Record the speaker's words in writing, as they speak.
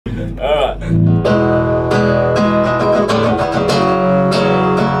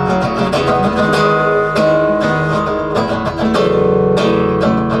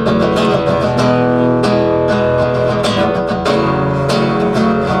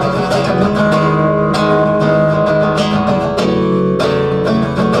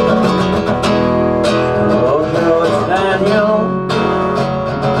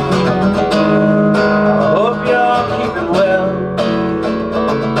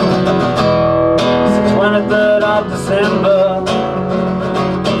December,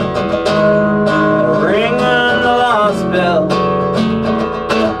 ringing the last bell.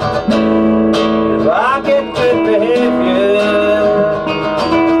 If I get good behavior,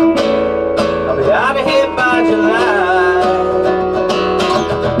 I'll be out of here by July.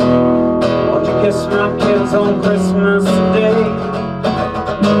 Won't you kiss my kids on Christmas Day?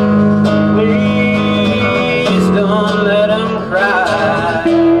 Please don't let them cry.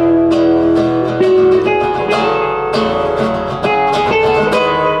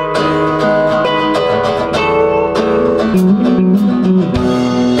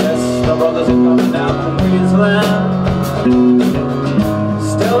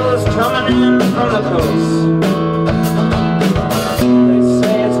 Stella's coming in from the coast. They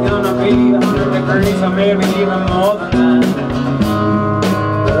say it's gonna be 100 degrees or maybe even more than that.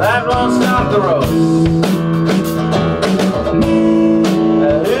 But that won't stop the roast.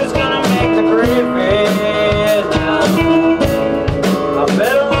 Who's gonna make the gravy now? I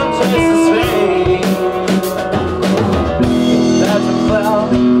bet it won't taste the same. That's a cloud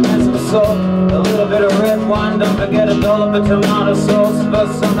and some salt, a little bit of red wine, don't forget a dollop of tomato sauce for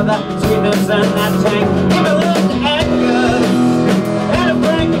some of that sweetness and that tang. Give me a little anger and a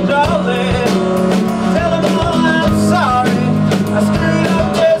frank darling. Tell them all I'm sorry, I screwed up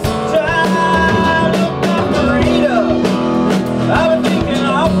this time. Look at Marita, I've been thinking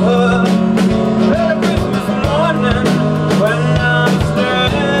of her every Christmas morning when I'm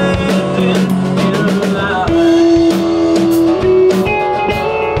standing in line.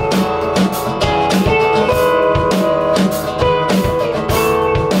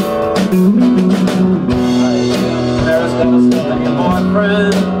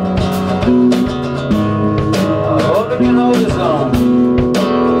 Boyfriend, I hope he can hold his own.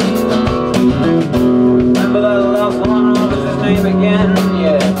 Remember that last one, what was his name again?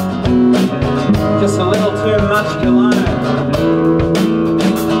 Yeah, just a little too much to learn.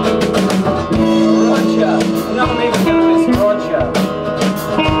 Roger, no, I'm even gonna miss Roger,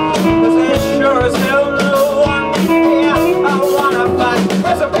 'cause he sure as hell no one. Yeah, I wanna fight.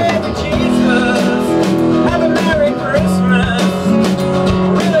 Where's a baby cheese?